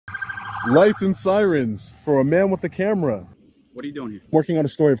Lights and sirens for a man with a camera. What are you doing here? Working on a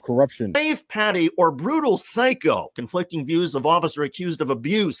story of corruption. Brave Patty or brutal psycho, conflicting views of officer accused of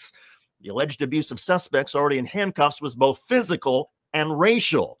abuse. The alleged abuse of suspects already in handcuffs was both physical and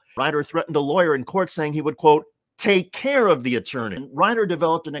racial. Ryder threatened a lawyer in court saying he would, quote, take care of the attorney. And Ryder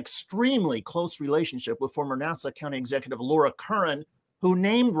developed an extremely close relationship with former Nassau County Executive Laura Curran, who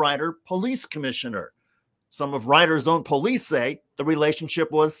named Ryder police commissioner. Some of Ryder's own police say the relationship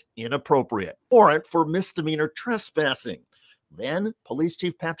was inappropriate. Warrant for misdemeanor trespassing. Then, Police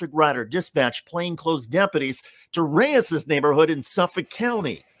Chief Patrick Ryder dispatched plainclothes deputies to Reyes's neighborhood in Suffolk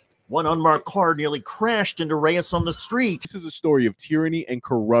County. One unmarked car nearly crashed into Reyes on the street. This is a story of tyranny and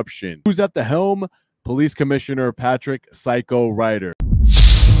corruption. Who's at the helm? Police Commissioner Patrick Psycho Ryder.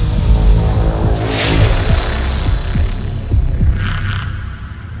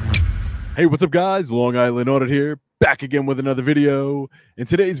 Hey, what's up, guys? Long Island Audit here, back again with another video. In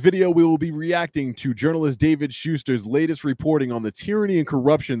today's video, we will be reacting to journalist David Shuster's latest reporting on the tyranny and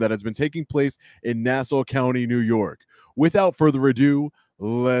corruption that has been taking place in Nassau County, New York. Without further ado,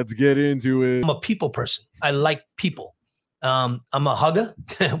 let's get into it. I'm a people person. I like people. I'm a hugger,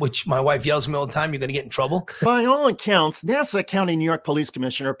 which my wife yells at me all the time, you're going to get in trouble. By all accounts, Nassau County, New York Police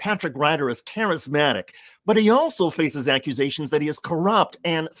Commissioner Patrick Ryder is charismatic, but he also faces accusations that he is corrupt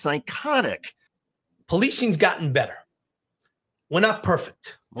and psychotic. Policing's gotten better. We're not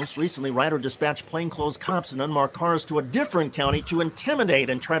perfect. Most recently, Ryder dispatched plainclothes cops in unmarked cars to a different county to intimidate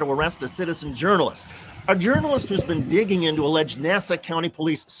and try to arrest a citizen journalist. A journalist who's been digging into alleged Nassau County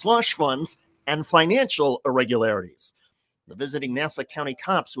police slush funds and financial irregularities. The visiting Nassau County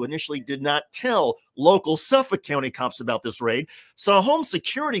cops, who initially did not tell local Suffolk County cops about this raid, saw home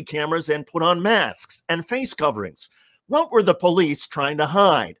security cameras and put on masks and face coverings. What were the police trying to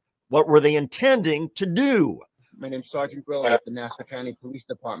hide? What were they intending to do? My name's Sergeant Grill at the Nassau County Police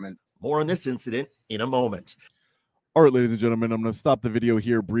Department. More on this incident in a moment. All right, ladies and gentlemen, I'm going to stop the video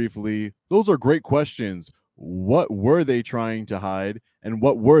here briefly. Those are great questions. What were they trying to hide, and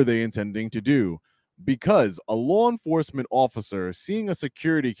what were they intending to do? Because a law enforcement officer seeing a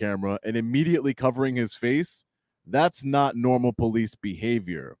security camera and immediately covering his face, that's not normal police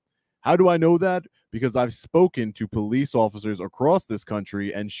behavior. How do I know that? Because I've spoken to police officers across this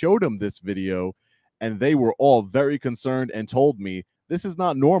country and showed them this video, and they were all very concerned and told me, this is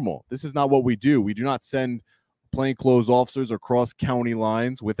not normal. This is not what we do. We do not send plainclothes officers across county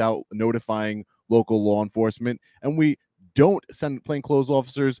lines without notifying local law enforcement, and we don't send plainclothes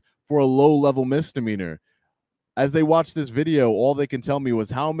officers for a low-level misdemeanor. As they watched this video, all they can tell me was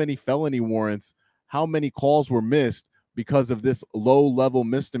how many felony warrants, how many calls were missed because of this low-level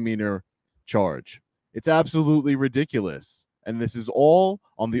misdemeanor charge. It's absolutely ridiculous. And this is all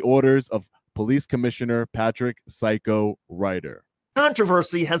on the orders of Police Commissioner Patrick Psycho Ryder.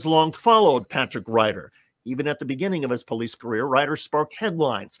 Controversy has long followed Patrick Ryder. Even at the beginning of his police career, Ryder sparked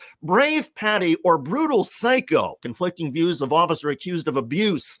headlines. Brave Patty or brutal psycho, conflicting views of officer accused of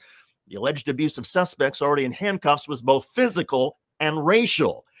abuse. The alleged abuse of suspects already in handcuffs was both physical and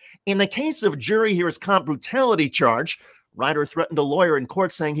racial. In the case of jury hears cop brutality charge, Ryder threatened a lawyer in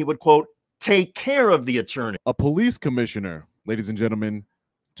court saying he would, quote, take care of the attorney. A police commissioner, ladies and gentlemen,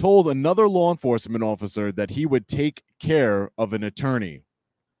 told another law enforcement officer that he would take care of an attorney.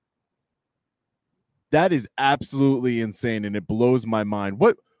 That is absolutely insane, and it blows my mind.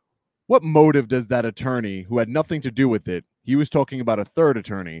 What motive does that attorney, who had nothing to do with it, he was talking about a third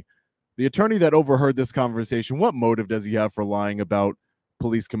attorney, the attorney that overheard this conversation, what motive does he have for lying about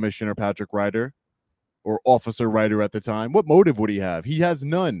Police Commissioner Patrick Ryder or Officer Ryder at the time? What motive would he have? He has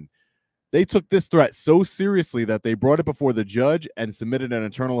none. They took this threat so seriously that they brought it before the judge and submitted an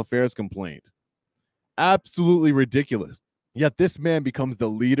internal affairs complaint. Absolutely ridiculous. Yet this man becomes the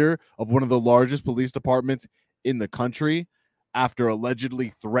leader of one of the largest police departments in the country after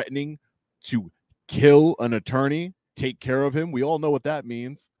allegedly threatening to kill an attorney, take care of him. We all know what that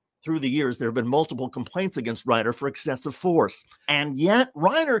means. Through the years, there have been multiple complaints against Ryder for excessive force. And yet,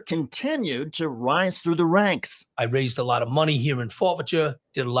 Ryder continued to rise through the ranks. I raised a lot of money here in forfeiture,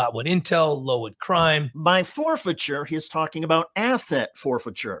 did a lot with intel, lowered crime. By forfeiture, he's talking about asset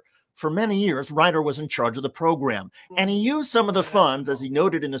forfeiture. For many years, Ryder was in charge of the program, and he used some of the funds, as he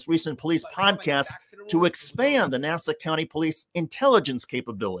noted in this recent police podcast, to expand the Nassau County Police intelligence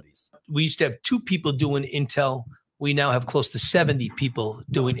capabilities. We used to have 2 people doing intel. We now have close to 70 people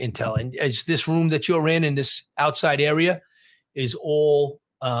doing intel. And as this room that you're in this outside area, is all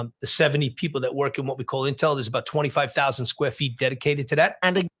the 70 people that work in what we call intel. There's about 25,000 square feet dedicated to that.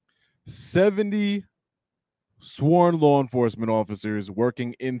 And 70 sworn law enforcement officers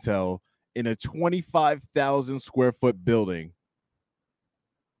working intel in a 25,000 square foot building.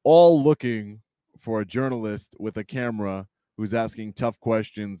 all looking for a journalist with a camera who's asking tough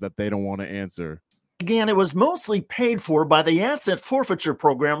questions that they don't want to answer. Again, it was mostly paid for by the asset forfeiture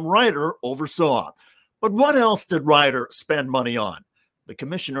program Ryder oversaw. But what else did Ryder spend money on? The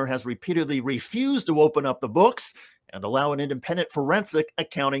commissioner has repeatedly refused to open up the books and allow an independent forensic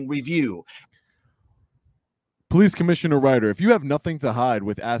accounting review. Police Commissioner Ryder, if you have nothing to hide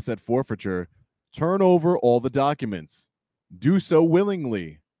with asset forfeiture, turn over all the documents. Do so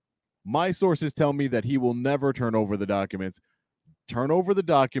willingly. My sources tell me that he will never turn over the documents. Turn over the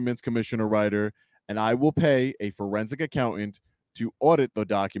documents, Commissioner Ryder, and I will pay a forensic accountant to audit the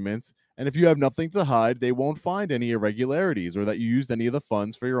documents. And if you have nothing to hide, they won't find any irregularities or that you used any of the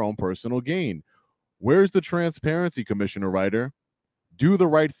funds for your own personal gain. Where's the transparency, Commissioner Ryder? Do the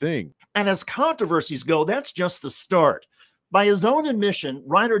right thing. And as controversies go, that's just the start. By his own admission,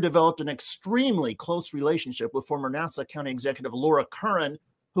 Ryder developed an extremely close relationship with former Nassau County Executive Laura Curran,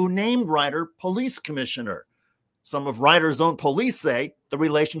 who named Ryder police commissioner. Some of Ryder's own police say the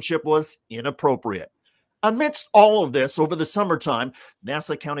relationship was inappropriate. Amidst all of this, over the summertime,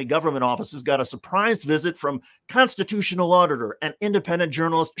 Nassau County government offices got a surprise visit from constitutional auditor and independent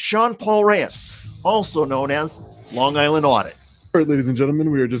journalist Sean Paul Reyes, also known as Long Island Audit. All right, ladies and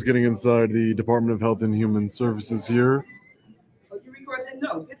gentlemen, we are just getting inside the Department of Health and Human Services here. Oh, you recording?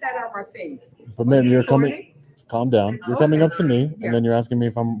 No, get that out of my face. But ma'am, you're coming. Calm down. You're coming up to me, and then you're asking me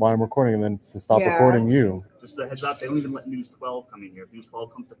why I'm recording, and then to stop recording you. Just a heads up, they don't even let News 12 come in here. If News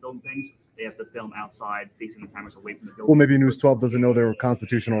 12 comes to film things, they have to film outside, facing the cameras away from the building. Well, maybe News 12 doesn't know their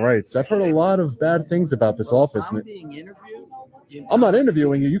constitutional rights. I've heard a lot of bad things about this office. I'm being interviewed. I'm not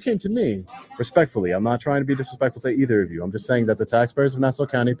interviewing you. You came to me. Respectfully, I'm not trying to be disrespectful to either of you. I'm just saying that the taxpayers of Nassau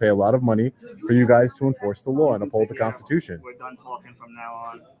County pay a lot of money for you guys to enforce the law and uphold the Constitution. We're done talking from now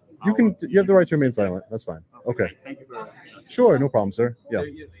on. You have the right to remain silent. That's fine. Okay. Thank you for Sure, no problem, sir. Yeah.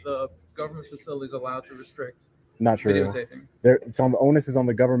 The government facility is allowed to restrict Not true. videotaping. It's on the onus is on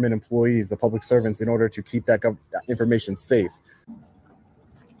the government employees, the public servants, in order to keep that information safe.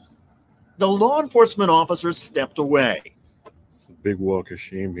 The law enforcement officers stepped away, It's a big walk of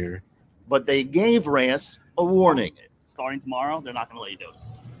shame here. but they gave Reyes a warning. Starting tomorrow, they're not going to let you do it.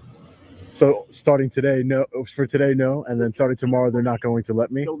 So starting today, no. For today, no, and then starting tomorrow, they're not going to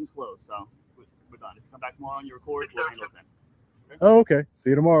let me. The building's closed, so we're done. If you come back tomorrow and you record, we'll handle it then. Oh, okay. See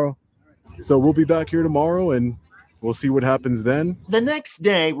you tomorrow. So we'll be back here tomorrow, and we'll see what happens then. The next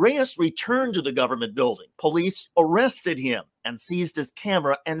day, Reyes returned to the government building. Police arrested him and seized his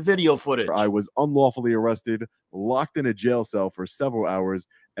camera and video footage. I was unlawfully arrested, locked in a jail cell for several hours,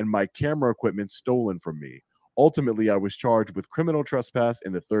 and my camera equipment stolen from me. Ultimately, I was charged with criminal trespass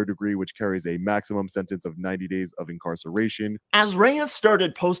in the 3rd degree, which carries a maximum sentence of 90 days of incarceration. As Reyes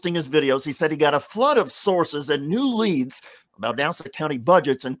started posting his videos, he said he got a flood of sources and new leads about Nassau County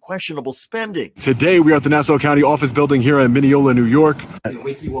budgets and questionable spending. Today, we are at the Nassau County office building here in Mineola, New York.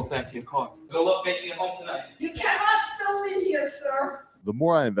 Wait till you walk back to your car. Good luck making it home tonight. You cannot film in here, sir. The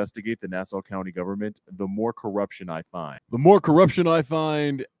more I investigate the Nassau County government, the more corruption I find. The more corruption I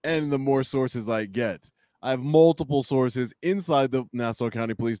find, and the more sources I get. I have multiple sources inside the Nassau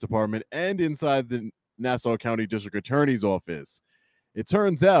County Police Department and inside the Nassau County District Attorney's Office. It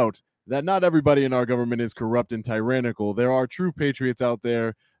turns out that not everybody in our government is corrupt and tyrannical. There are true patriots out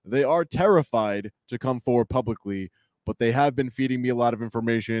there. They are terrified to come forward publicly, but they have been feeding me a lot of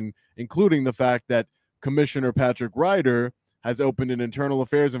information, including the fact that Commissioner Patrick Ryder has opened an internal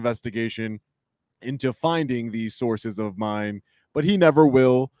affairs investigation into finding these sources of mine, but he never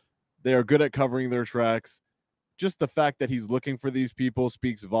will. They are good at covering their tracks. Just the fact that he's looking for these people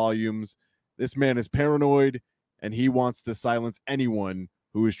speaks volumes. This man is paranoid, and he wants to silence anyone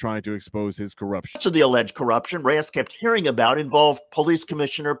who is trying to expose his corruption. Much of the alleged corruption Reyes kept hearing about involved Police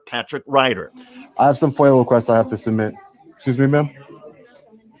Commissioner Patrick Ryder. I have some FOIA requests I have to submit. Excuse me, ma'am?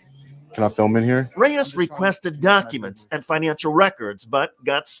 Can I film in here? Reyes requested documents and financial records, but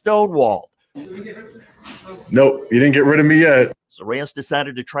got stonewalled. Nope, you didn't get rid of me yet. So Reyes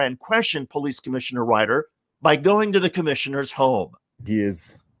decided to try and question Police Commissioner Ryder by going to the commissioner's home. He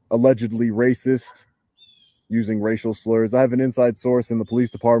is allegedly racist, using racial slurs. I have an inside source in the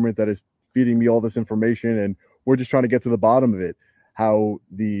police department that is feeding me all this information, and we're just trying to get to the bottom of it. How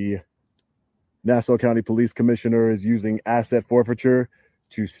the Nassau County Police Commissioner is using asset forfeiture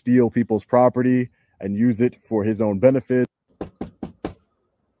to steal people's property and use it for his own benefit.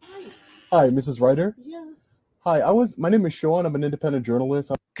 Hi, Mrs. Ryder. Yeah. Hi, my name is Sean. I'm an independent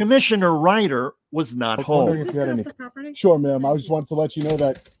journalist. Commissioner Ryder was not I was wondering home. if you had any. Sure, ma'am. I just wanted to let you know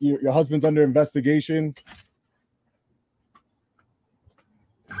that your husband's under investigation.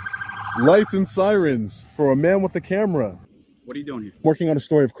 Lights and sirens for a man with a camera. What are you doing here? Working on a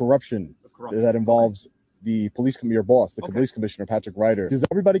story of corruption Corruption. that involves the your boss, the Okay. police commissioner, Patrick Ryder. Does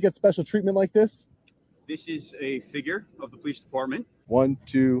everybody get special treatment like this? This is a figure of the police department. 1,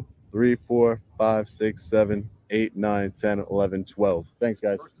 2, 3, 4, 5, 6, 7, 8, 9, 10, 11, 12. Thanks,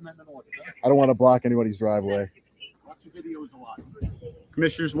 guys. First Amendment order. I don't want to block anybody's driveway. Watch the videos a lot.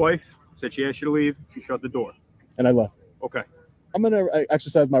 Commissioner's wife said she asked you to leave. She shut the door. And I left. Okay. I'm going to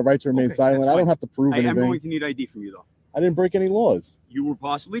exercise my right to remain Okay, silent. that's I don't fine. have to prove I am anything. going to need ID from you, though. I didn't break any laws. You were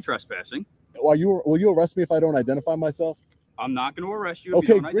possibly trespassing. Will you arrest me if I don't identify myself? I'm not going to arrest you if Okay,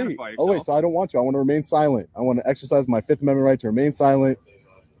 you don't great. identify yourself. Oh, wait, so I don't want to. I want to remain silent. I want to exercise my Fifth Amendment right to remain silent.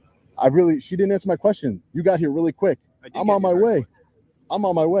 She didn't answer my question. You got here really quick. I'm on my way. I'm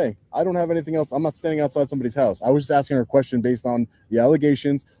on my way. I don't have anything else. I'm not standing outside somebody's house. I was just asking her a question based on the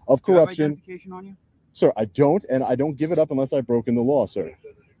allegations of Do you have corruption. identification on you? Sir, I don't, and I don't give it up unless I've broken the law, sir.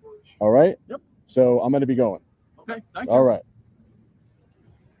 All right? Yep. So I'm going to be going. Okay, thank you. All right.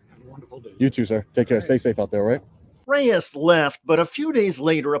 Have a wonderful day. You too, sir. Take care. Stay safe out there, all right? Reyes left, but a few days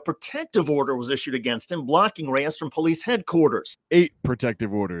later, a protective order was issued against him, blocking Reyes from police headquarters. 8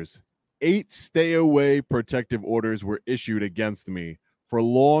 protective orders. 8 stay-away protective orders were issued against me for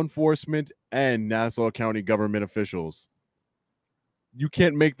law enforcement and Nassau County government officials. You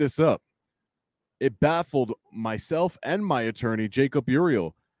can't make this up. It baffled myself and my attorney, Jacob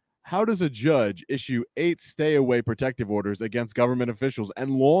Uriel. How does a judge issue 8 stay-away protective orders against government officials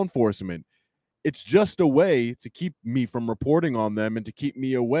and law enforcement? It's just a way to keep me from reporting on them and to keep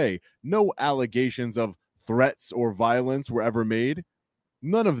me away. No allegations of threats or violence were ever made.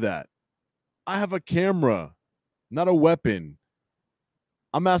 None of that. I have a camera, not a weapon.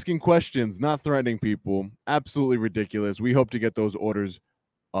 I'm asking questions, not threatening people. Absolutely ridiculous. We hope to get those orders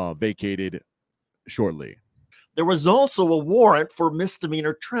vacated shortly. There was also a warrant for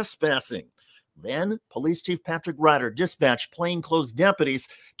misdemeanor trespassing. Then, Police Chief Patrick Ryder dispatched plainclothes deputies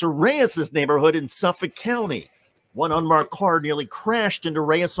to Reyes's neighborhood in Suffolk County. One unmarked car nearly crashed into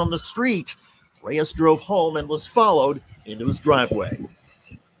Reyes on the street. Reyes drove home and was followed into his driveway.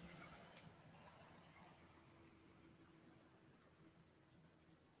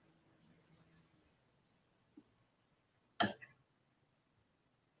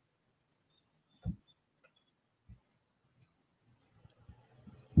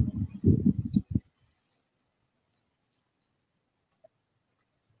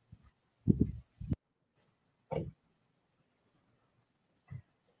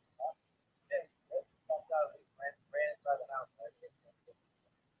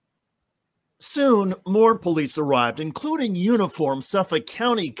 Soon, more police arrived, including uniformed Suffolk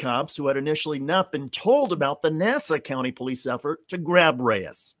County cops who had initially not been told about the Nassau County police effort to grab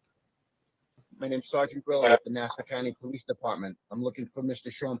Reyes. My name's Sergeant Grill at the Nassau County Police Department. I'm looking for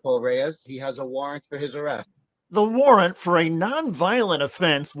Mr. Sean Paul Reyes. He has a warrant for his arrest. The warrant for a nonviolent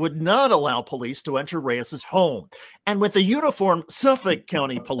offense would not allow police to enter Reyes's home. And with the uniformed Suffolk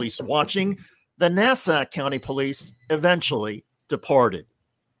County police watching, the Nassau County police eventually departed.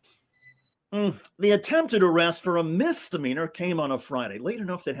 The attempted arrest for a misdemeanor came on a Friday, late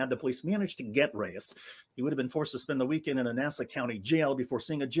enough that had the police managed to get Reyes, he would have been forced to spend the weekend in a Nassau County jail before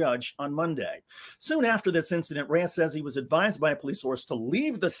seeing a judge on Monday. Soon after this incident, Reyes says he was advised by a police source to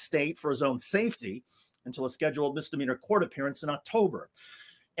leave the state for his own safety until a scheduled misdemeanor court appearance in October.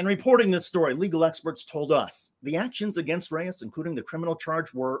 In reporting this story, legal experts told us the actions against Reyes, including the criminal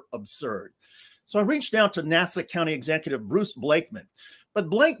charge, were absurd. So I reached out to Nassau County Executive Bruce Blakeman, but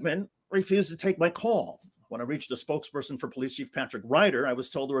Blakeman refused to take my call. When I reached a spokesperson for Police Chief Patrick Ryder, I was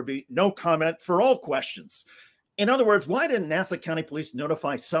told there would be no comment for all questions. In other words, why didn't Nassau County Police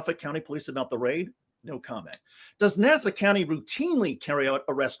notify Suffolk County Police about the raid? No comment. Does Nassau County routinely carry out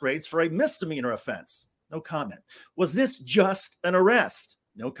arrest raids for a misdemeanor offense? No comment. Was this just an arrest?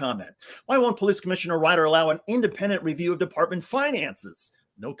 No comment. Why won't Police Commissioner Ryder allow an independent review of department finances?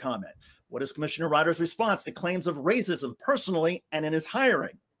 No comment. What is Commissioner Ryder's response to claims of racism personally and in his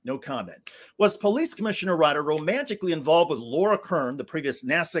hiring? No comment. Was Police Commissioner Ryder romantically involved with Laura Kern, the previous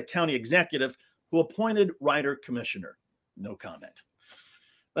Nassau County executive who appointed Ryder commissioner? No comment.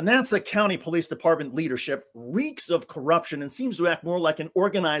 The Nassau County Police Department leadership reeks of corruption and seems to act more like an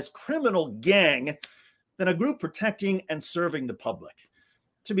organized criminal gang than a group protecting and serving the public.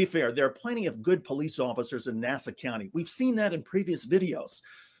 To be fair, there are plenty of good police officers in Nassau County. We've seen that in previous videos.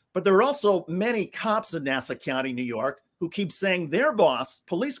 But there are also many cops in Nassau County, New York, who keep saying their boss,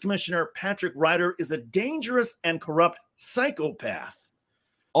 Police Commissioner Patrick Ryder, is a dangerous and corrupt psychopath.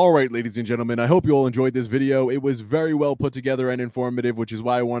 All right, ladies and gentlemen, I hope you all enjoyed this video. It was very well put together and informative, which is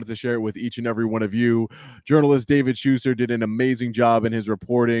why I wanted to share it with each and every one of you. Journalist David Shuster did an amazing job in his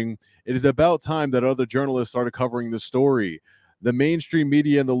reporting. It is about time that other journalists started covering the story. The mainstream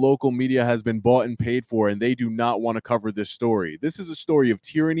media and the local media has been bought and paid for, and they do not want to cover this story. This is a story of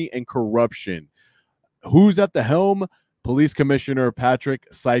tyranny and corruption. Who's at the helm? Police Commissioner Patrick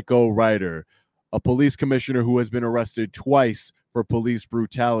Psycho Ryder, a police commissioner who has been arrested twice for police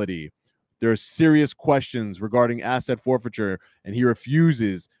brutality. There are serious questions regarding asset forfeiture, and he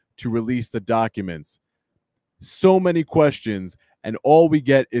refuses to release the documents. So many questions, and all we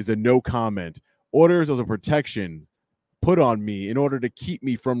get is a no comment. Orders of protection put on me in order to keep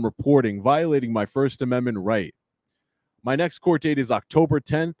me from reporting, violating my First Amendment right. My next court date is October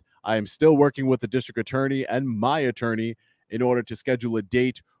 10th. I am still working with the district attorney and my attorney in order to schedule a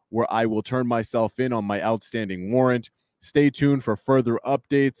date where I will turn myself in on my outstanding warrant. Stay tuned for further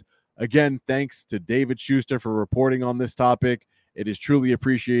updates. Again, thanks to David Shuster for reporting on this topic. It is truly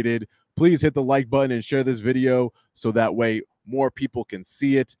appreciated. Please hit the like button and share this video so that way more people can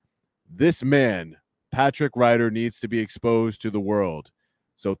see it. This man, Patrick Ryder, needs to be exposed to the world.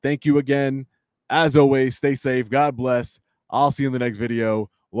 So thank you again. As always, stay safe. God bless. I'll see you in the next video.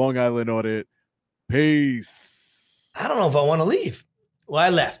 Long Island Audit. Peace. I don't know if I want to leave. Well, I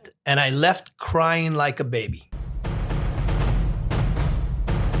left, and I left crying like a baby.